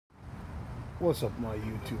What's up, my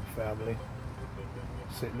YouTube family?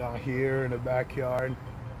 Sitting out here in the backyard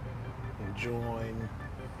enjoying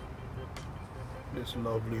this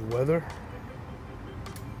lovely weather.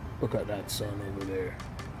 Look at that sun over there.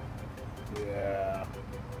 Yeah.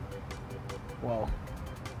 Well,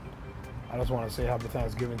 I just want to say happy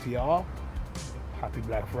Thanksgiving to y'all. Happy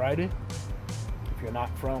Black Friday. If you're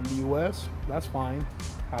not from the US, that's fine.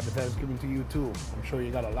 Happy Thanksgiving to you too. I'm sure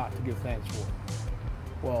you got a lot to give thanks for.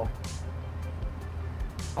 Well,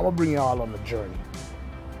 I'm gonna bring y'all on the journey.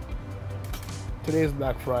 Today is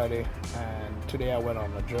Black Friday, and today I went on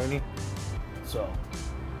a journey, so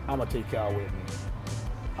I'm gonna take y'all with me.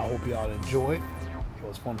 I hope y'all enjoy it. It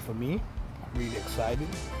was fun for me. I'm really excited.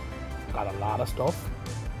 Got a lot of stuff,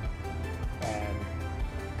 and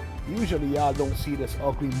usually y'all don't see this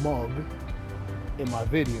ugly mug in my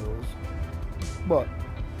videos, but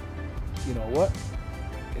you know what?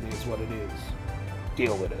 It is what it is.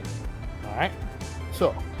 Deal with it. All right.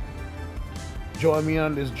 So, join me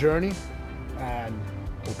on this journey, and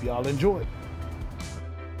hope y'all enjoy it.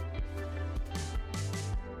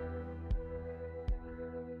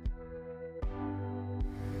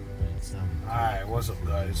 Alright, what's up,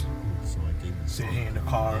 guys? Sitting here in the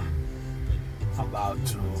car, about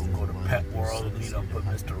to go to Pet World and meet up with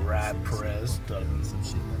Mr. Rad Perez, the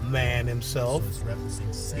man himself.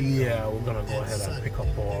 Yeah, we're gonna go ahead and pick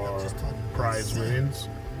up our prize winnings.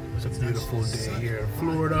 It's a beautiful day here in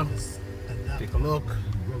Florida. Take a look.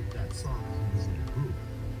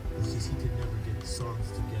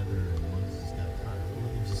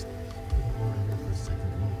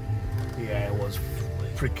 Yeah, it was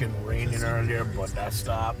freaking raining earlier, but that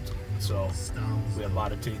stopped. So we're about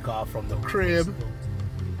to take off from the crib,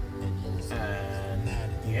 and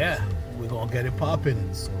yeah, we're gonna get it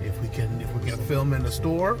popping. If we can film in the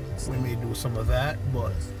store, we may do some of that.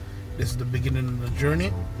 But this is the beginning of the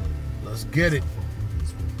journey. Let's get it.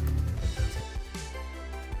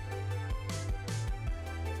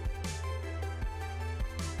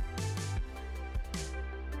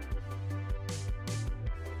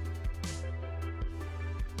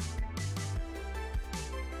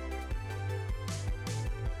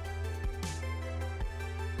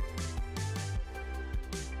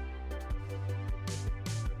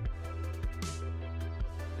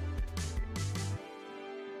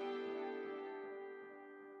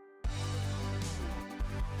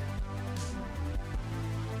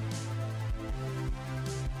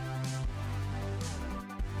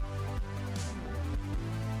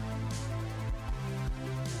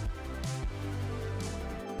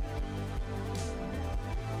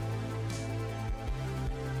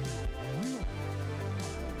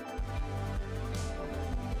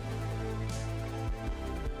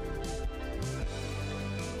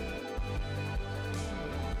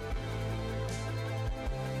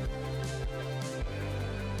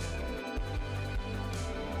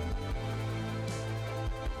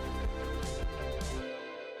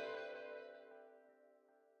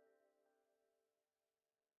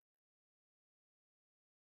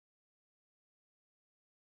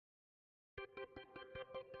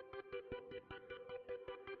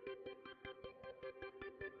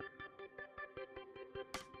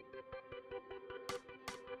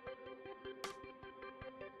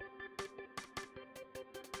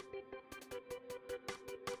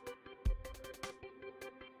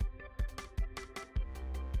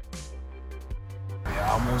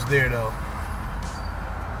 Yeah, almost there though.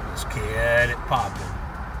 Just get it popping.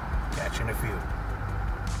 Catching a few.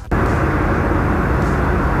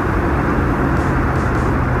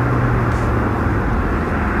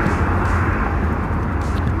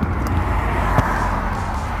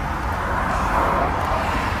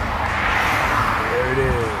 There it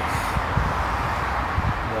is.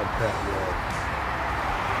 Rad Perez.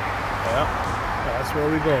 Yep, that's where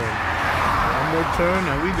we're going. One more turn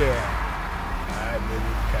and we there. Alright,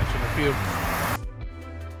 baby, catching a few.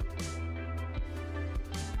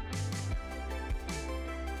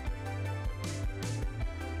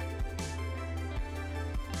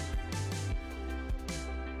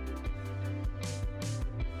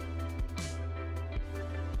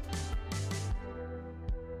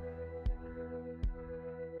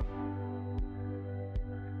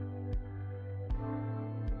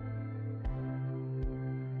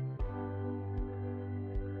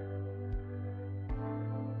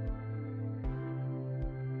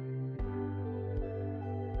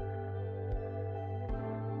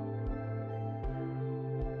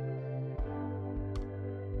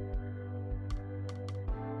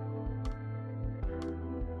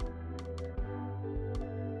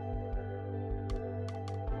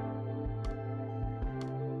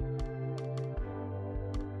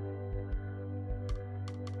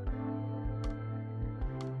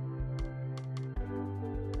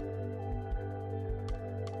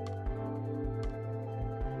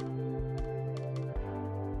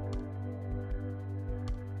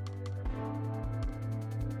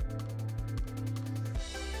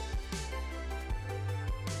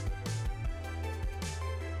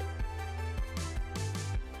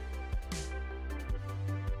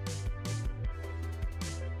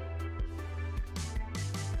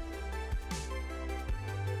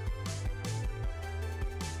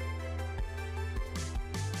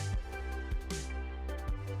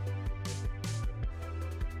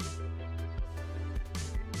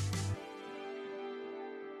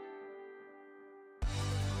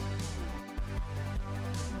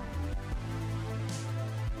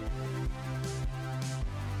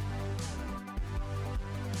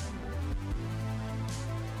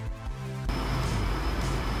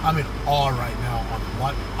 I'm in awe right now on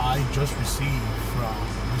what I just received from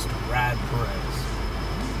Mr. Rad Perez.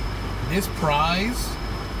 This prize,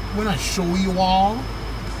 when I show you all,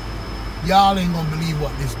 y'all ain't gonna believe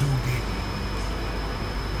what this dude gave me.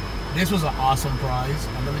 This was an awesome prize,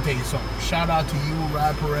 and let me tell you something. Shout out to you,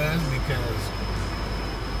 Rad Perez, because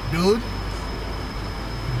dude.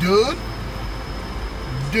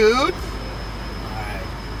 Alright.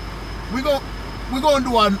 We're gonna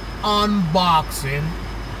do an unboxing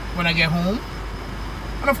when I get home.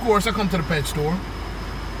 And of course I come to the pet store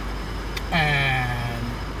and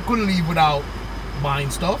couldn't leave without buying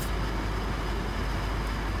stuff.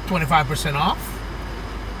 25% off.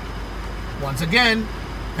 Once again,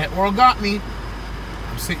 Pet World got me.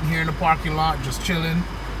 I'm sitting here in the parking lot just chilling,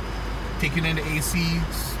 taking in the AC,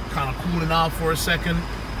 kind of cooling off for a second.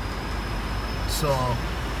 So,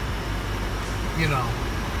 you know,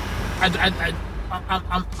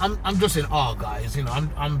 I'm just in awe, guys. You know,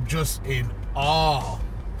 I'm just in awe.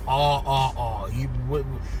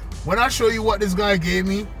 When I show you what this guy gave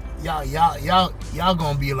me, y'all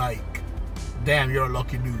gonna be like, damn, you're a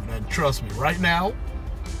lucky dude. And trust me, right now,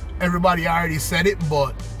 everybody already said it,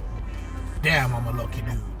 but damn, I'm a lucky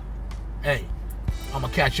dude. Hey, I'm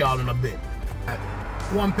gonna catch y'all in a bit.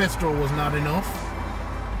 One pet store was not enough.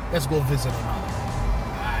 Let's go visit another.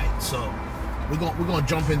 Alright, so we're gonna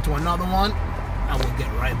jump into another one and we'll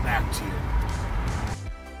get right back to you.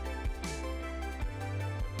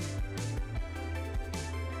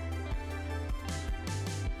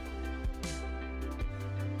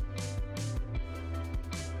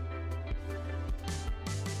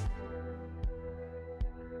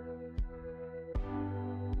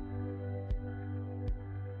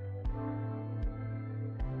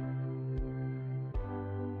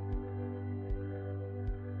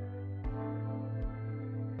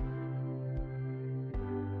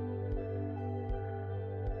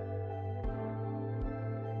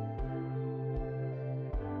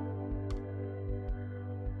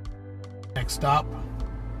 Next stop,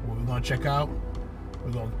 what we're gonna check out?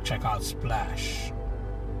 We're gonna check out Splash.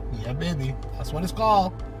 Yeah, baby, that's what it's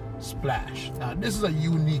called, Splash. Now, this is a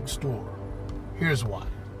unique store. Here's why.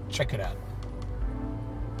 Check it out.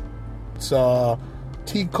 It's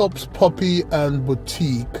teacups, puppy, and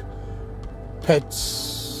boutique.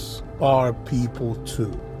 Pets are people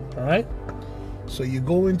too. All right. So you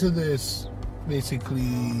go into this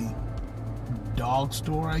basically dog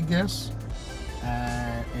store, I guess.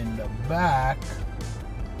 And in the back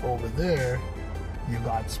over there you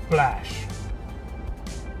got Splash.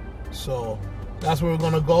 So that's where we're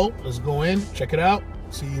gonna go. Let's go in, check it out,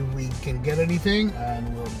 see if we can get anything,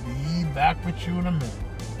 and we'll be back with you in a minute.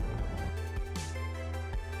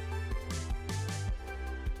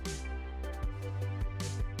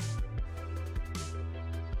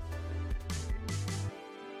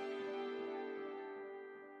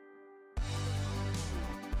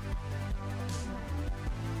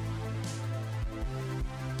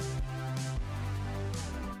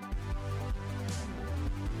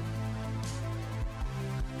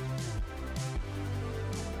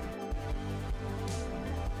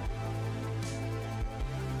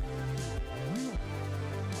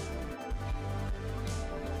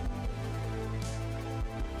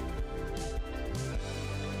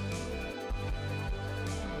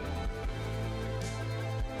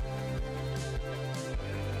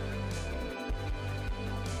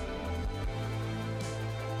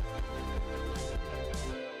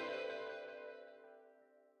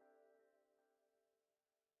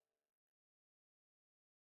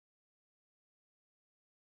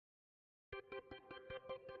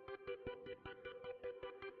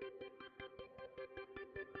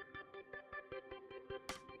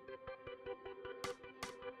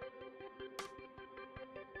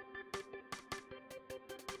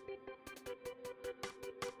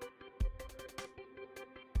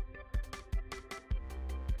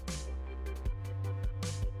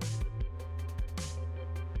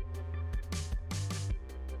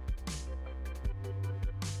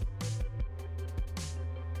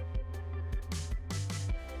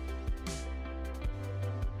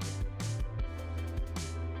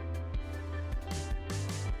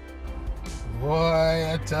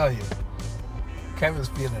 Boy, I tell you, Kevin's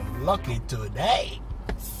feeling lucky today.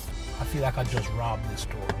 I feel like I just robbed this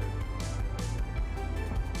store.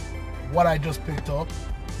 What I just picked up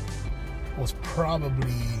was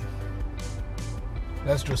probably,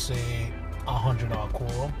 let's just say, $100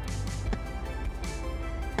 coral.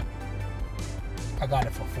 I got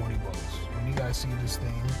it for 40 bucks. When you guys see this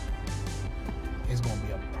thing, it's gonna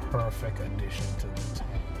be a perfect addition to the tank.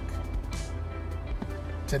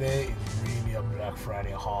 Today is really a Black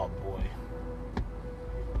Friday haul, boy.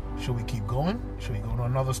 Should we keep going? Should we go to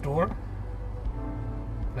another store?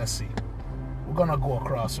 Let's see. We're gonna go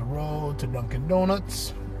across the road to Dunkin'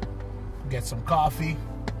 Donuts, get some coffee,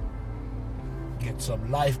 get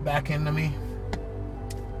some life back into me,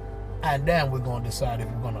 and then we're gonna decide if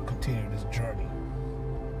we're gonna continue this journey.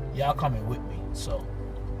 Y'all coming with me, so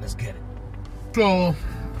let's get it. So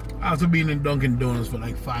after being in Dunkin' Donuts for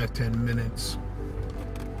like 5-10 minutes,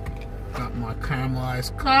 got my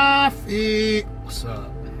caramelized coffee. What's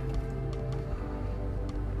up?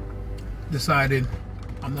 Decided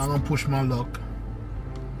I'm not gonna push my luck.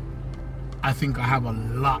 I think I have a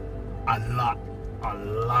lot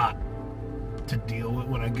to deal with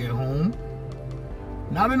when I get home.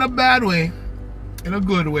 Not in a bad way, in a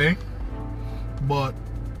good way, but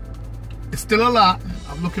it's still a lot.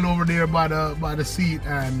 I'm looking over there by the seat,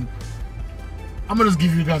 and I'm gonna just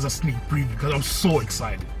give you guys a sneak preview because I'm so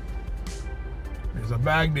excited. There's a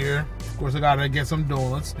bag there. Of course, I gotta get some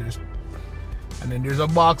donuts. And then there's a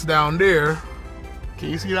box down there. Can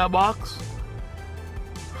you see that box?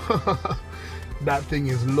 That thing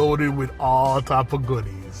is loaded with all type of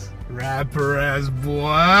goodies. Rad Perez,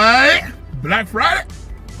 boy. Black Friday.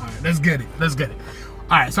 All right, let's get it. Let's get it.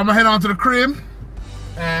 All right, so I'm gonna head on to the crib,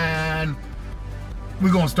 and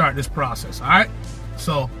we're gonna start this process. All right.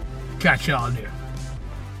 So catch y'all there.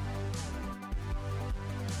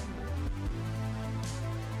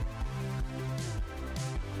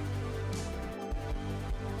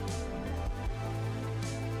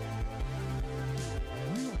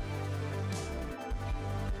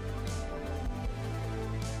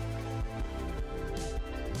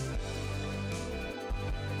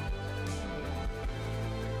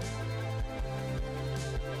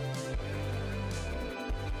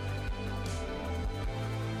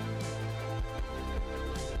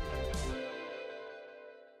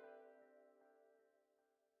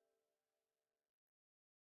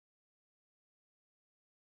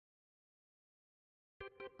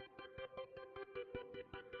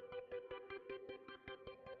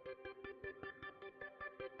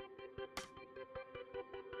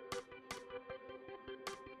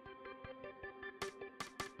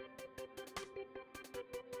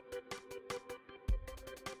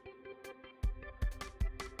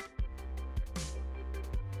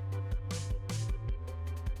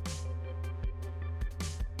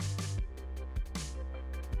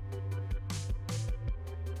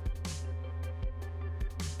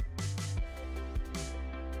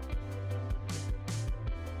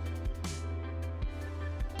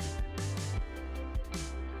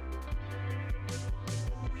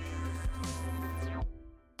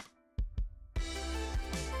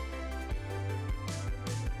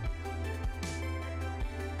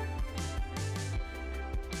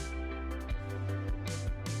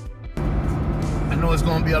 I know it's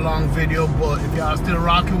gonna be a long video, but if y'all still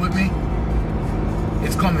rocking with me,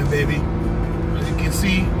 it's coming, baby. As you can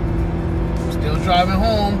see, I'm still driving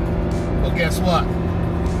home, but guess what?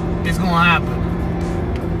 It's gonna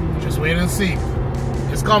happen. Just wait and see.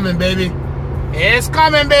 It's coming, baby. It's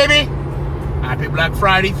coming, baby. Happy Black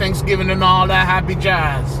Friday, Thanksgiving, and all that happy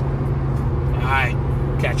jazz. All right,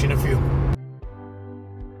 catch you in a few.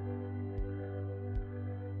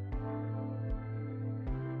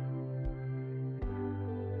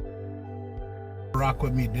 Rock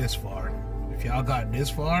with me this far. If y'all got this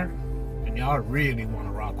far, and y'all really want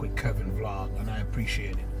to rock with Kevin Vlog, and I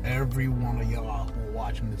appreciate it. Every one of y'all who are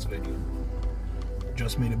watching this video.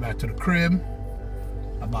 Just made it back to the crib.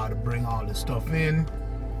 About to bring all this stuff in.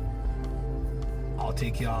 I'll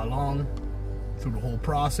take y'all along through the whole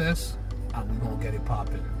process, and we're gonna get it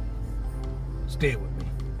popping. Stay with me.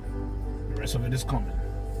 The rest of it is coming.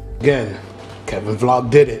 Again, Kevin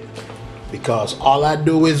Vlog did it. Because all I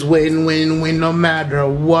do is win, win, win, no matter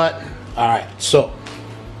what. Alright, so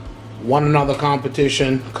won another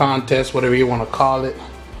competition, contest, whatever you want to call it.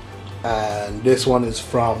 And this one is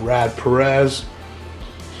from Rad Perez.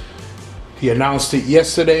 He announced it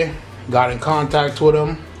yesterday. Got in contact with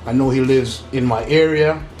him. I know he lives in my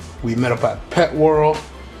area. We met up at Pet World.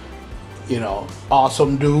 You know,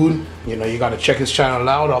 awesome dude. You know, you got to check his channel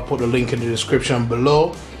out. I'll put the link in the description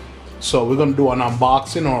below. So we're gonna do an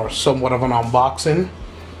unboxing, or somewhat of an unboxing.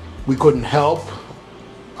 We couldn't help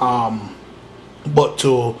but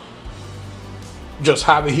to just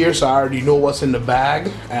have it here, so I already know what's in the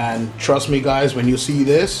bag. And trust me guys, when you see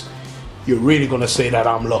this, you're really gonna say that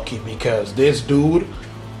I'm lucky, because this dude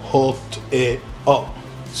hooked it up.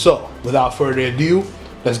 So without further ado,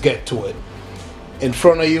 let's get to it. In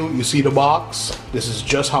front of you, you see the box. This is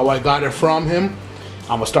just how I got it from him.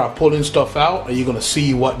 I'm gonna start pulling stuff out, and you're gonna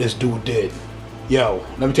see what this dude did. Yo,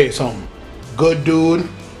 let me tell you something. Good dude.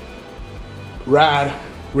 Rad,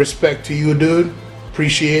 Respect to you, dude.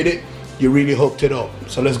 Appreciate it. You really hooked it up.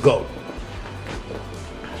 So let's go.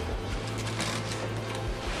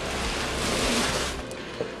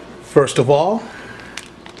 First of all,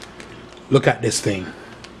 look at this thing.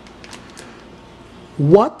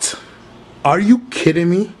 What? Are you kidding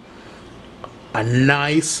me? A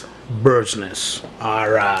nice bird's nest.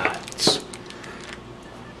 Alright.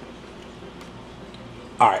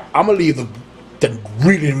 Alright, I'm gonna leave the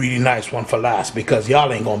really, really nice one for last because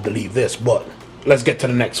y'all ain't gonna believe this, but let's get to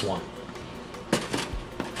the next one.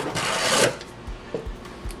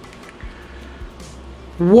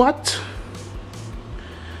 What?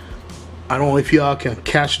 I don't know if y'all can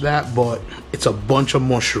catch that, but it's a bunch of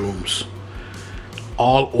mushrooms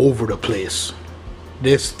all over the place.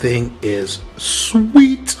 This thing is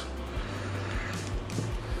sweet.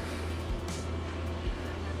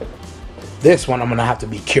 This one I'm gonna have to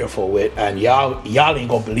be careful with, and y'all ain't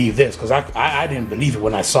gonna believe this because I didn't believe it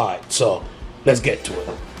when I saw it. So let's get to it.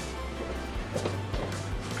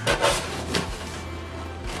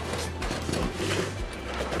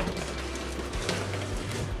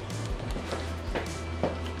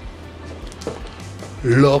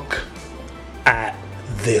 Look at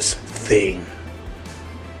this thing.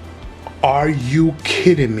 Are you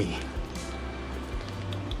kidding me?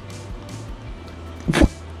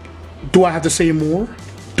 Do I have to say more?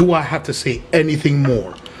 Do I have to say anything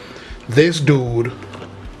more? This dude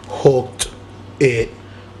hooked it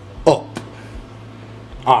up.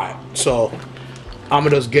 Alright, so I'm gonna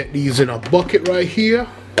just get these in a bucket right here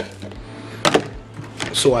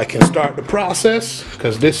so I can start the process,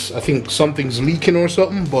 because this, I think something's leaking or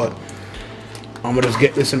something, but I'm gonna just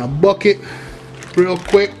get this in a bucket real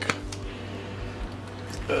quick.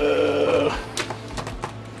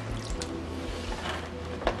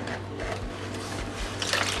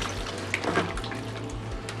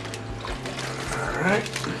 Alright.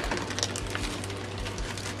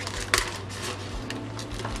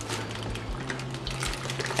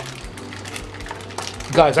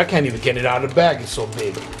 Guys, I can't even get it out of the bag, it's so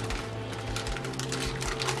big.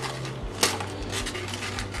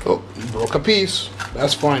 Oh, broke a piece.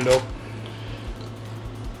 That's fine though.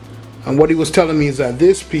 And what he was telling me is that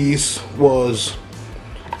this piece was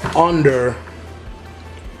under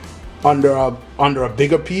a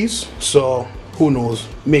bigger piece, so who knows,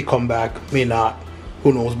 may come back, may not,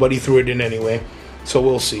 who knows, but he threw it in anyway, so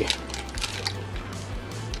we'll see.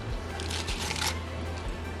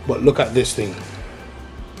 But look at this thing.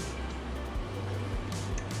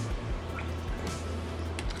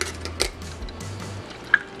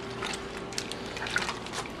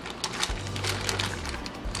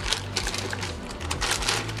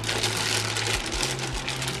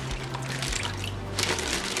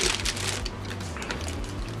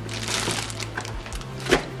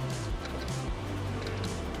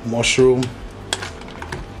 Mushroom.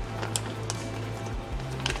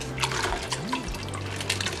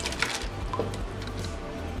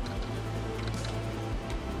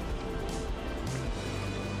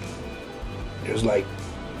 There's like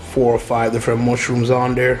 4 or 5 different mushrooms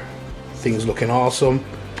on there. Things looking awesome.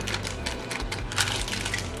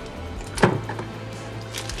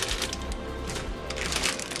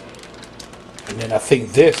 And then I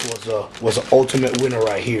think this was an ultimate winner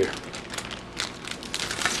right here.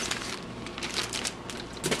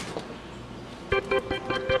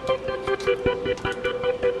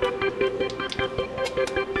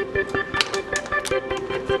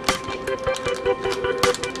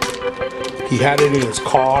 He had it in his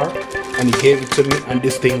car and he gave it to me, and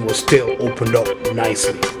this thing was still opened up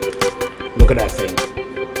nicely. Look at that thing.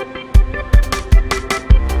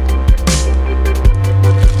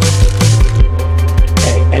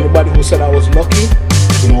 Hey, anybody who said I was lucky,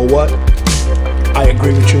 you know what? I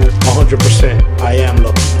agree with you 100%. I am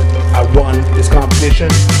lucky. I won this competition,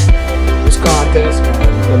 this contest,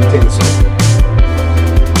 and let me tell you something.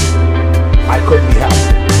 I couldn't be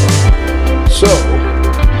happy. So,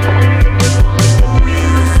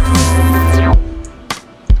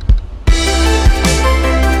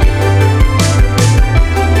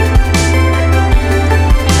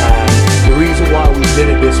 did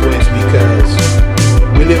it this way is because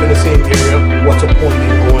we live in the same area. What's the point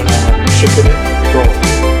in going and shipping it? Bro,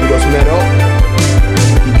 he just met up.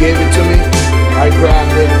 He gave it to me. I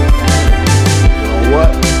grabbed it. You know what?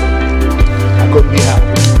 I couldn't be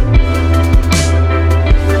happy.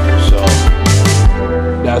 So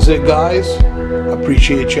that's it, guys.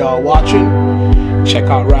 Appreciate y'all watching. Check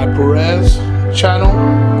out Rad Perez channel,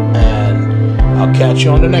 and I'll catch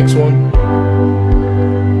you on the next one.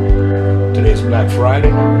 Today's Black Friday.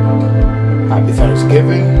 Happy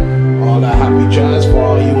Thanksgiving. All that happy jazz for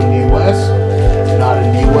all you in the US. not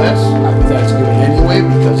in the US, happy Thanksgiving anyway,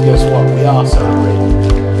 because guess what? We are celebrating.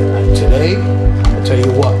 And today, I'm gonna tell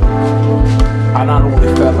you what. I not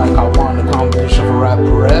only felt like I won the competition for Rad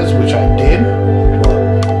Perez, which I did,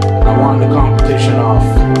 but I won the competition off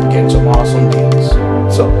getting some awesome deals.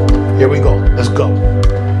 So here we go. Let's go.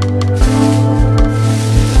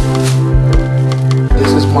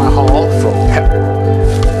 This is my haul from Pep.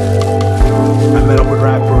 I met up with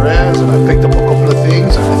Rad Perez and I picked up a couple of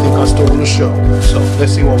things and I think I stole the show. So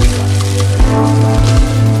let's see what we got.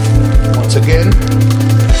 Once again,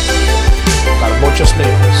 got a bunch of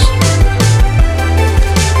snails.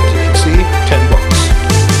 As you can see, $10.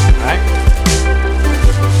 Alright?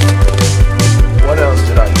 What else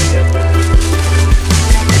did I get?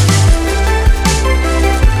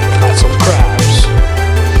 Got some crabs.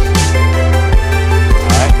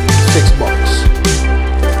 Alright,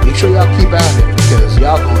 $6. Make sure y'all keep at it because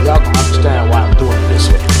y'all gonna understand why I'm doing it this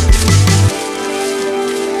way.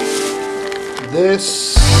 This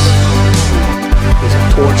is a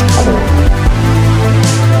torch cord.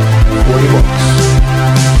 $40.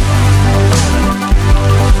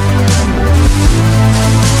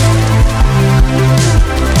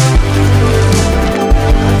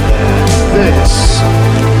 And this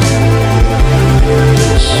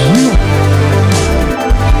is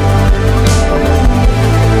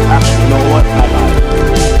actually, you know what? I lied.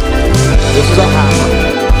 This is a hammer.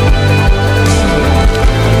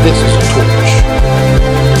 And this is a torch.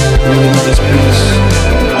 Really this piece.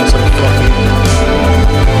 Nice and fluffy.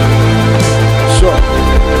 So,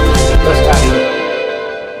 let's add it.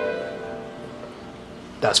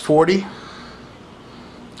 That's 40.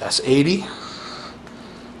 That's 80.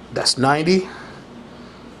 That's 90.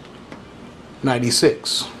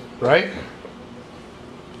 96. Right?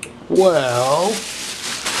 Well,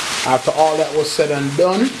 after all that was said and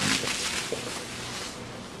done,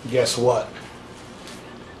 guess what?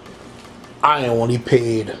 I only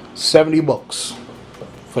paid $70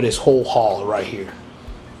 for this whole haul right here.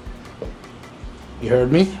 You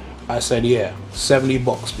heard me? I said yeah,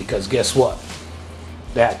 $70 because guess what?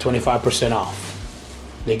 They had 25% off.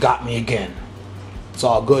 They got me again. It's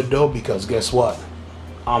all good though because guess what?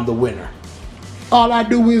 I'm the winner. All I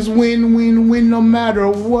do is win, win, win no matter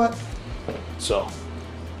what. So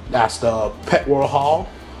that's the Pet World haul.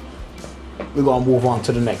 We're gonna move on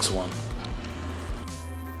to the next one.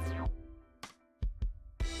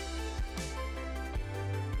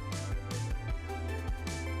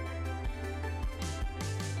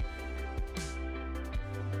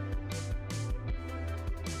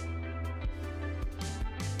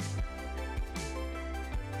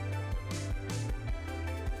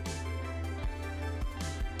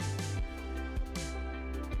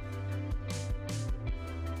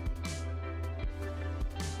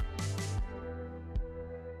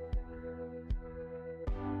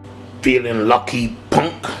 Feeling lucky,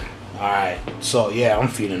 punk. Alright, so yeah, I'm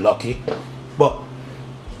feeling lucky. But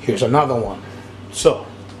here's another one. So,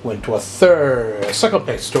 went to a second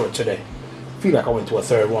place store today. Feel like I went to a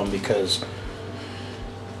third one because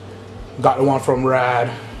got the one from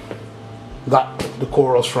Rad, got the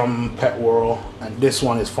corals from Pet World, and this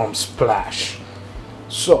one is from Splash.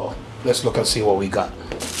 So, let's look and see what we got.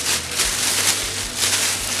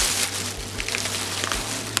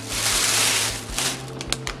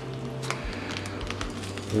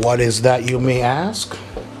 What is that, you may ask?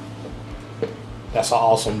 That's an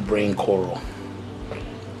awesome brain coral.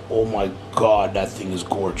 Oh my god, that thing is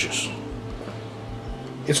gorgeous.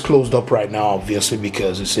 It's closed up right now, obviously,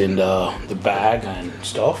 because it's in the bag and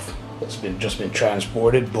stuff. It's just been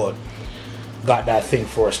transported, but got that thing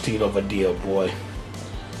for a steal of a deal, boy.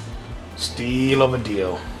 Steal of a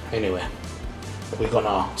deal. Anyway, we're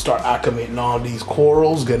gonna start acclimating all these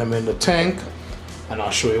corals, get them in the tank, and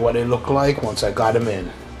I'll show you what they look like once I got them in.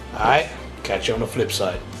 Alright, catch you on the flip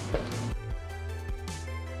side.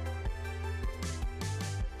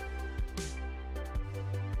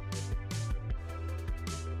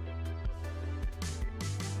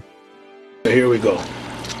 So here we go.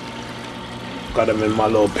 Got them in my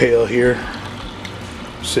little pail here,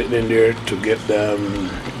 sitting in there to get them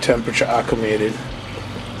temperature acclimated,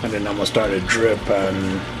 and then I'm gonna start a drip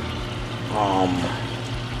and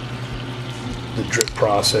the drip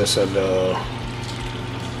process and the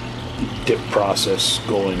dip process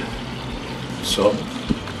going. So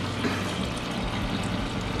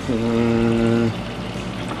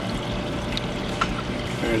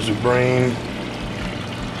there's the brain,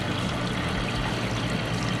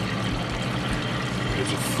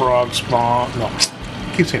 there's a frog spawn, no,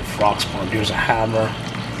 I keep saying frog spawn. There's a hammer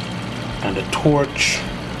and a torch.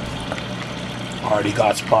 Already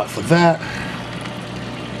got spot for that.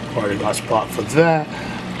 Already got a spot for that.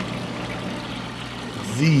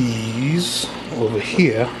 These over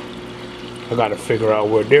here, I gotta figure out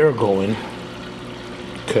where they're going,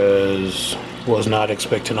 because was not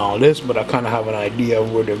expecting all this, but I kind of have an idea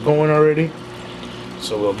of where they're going already.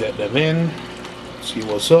 So we'll get them in, see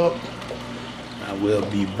what's up, and we'll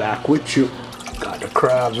be back with you. Got the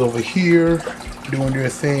crabs over here doing their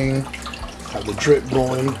thing. Have the drip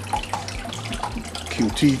going.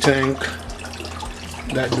 QT tank.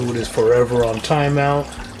 That dude is forever on timeout.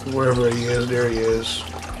 Wherever he is, there he is.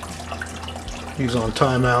 He's on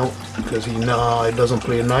timeout because he it doesn't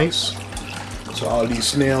play nice. So all these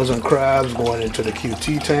snails and crabs going into the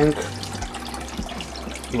QT tank.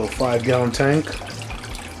 Little 5-gallon tank.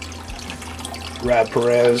 Rad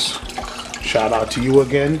Perez, shout out to you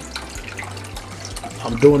again.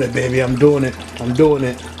 I'm doing it, baby. I'm doing it. I'm doing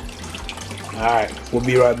it. Alright, we'll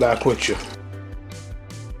be right back with you.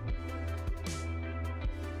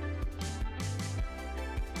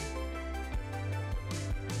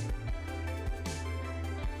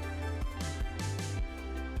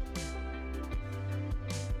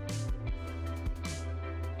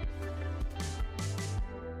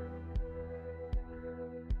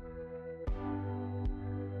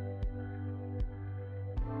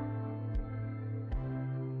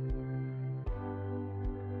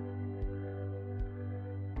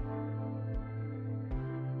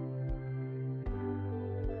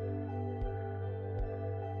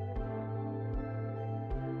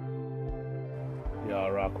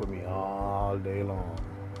 Y'all rock with me all day long.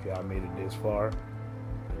 If y'all made it this far,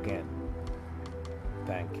 again,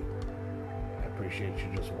 thank you. I appreciate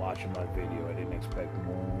you just watching my video. I didn't expect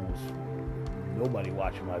nobody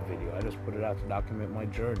watching my video. I just put it out to document my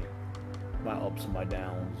journey, my ups and my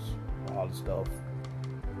downs, all the stuff.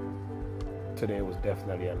 Today was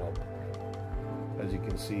definitely an up. As you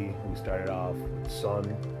can see, we started off with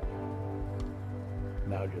sun.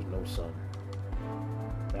 Now there's no sun.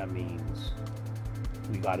 That means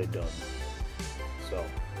we got it done. So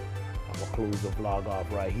I'm gonna close the vlog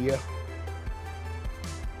off right here.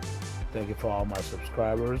 Thank you for all my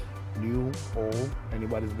subscribers, new, old,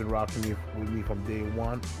 anybody that's been rocking with me from day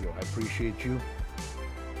one. Yo, I appreciate you.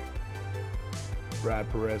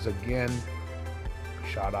 Rad Perez again,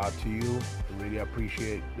 shout out to you. I really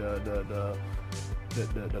appreciate the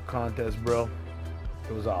contest, bro.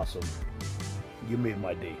 It was awesome. You made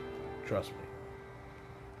my day, trust me.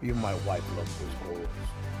 Even my wife loves those goals.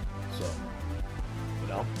 So, you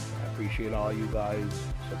know, I appreciate all you guys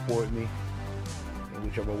support me in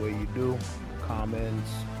whichever way you do, comments,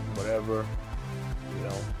 whatever. You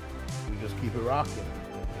know, we just keep it rocking.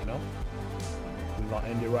 You know, we're gonna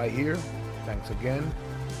end it right here. Thanks again,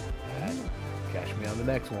 and catch me on the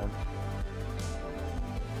next one.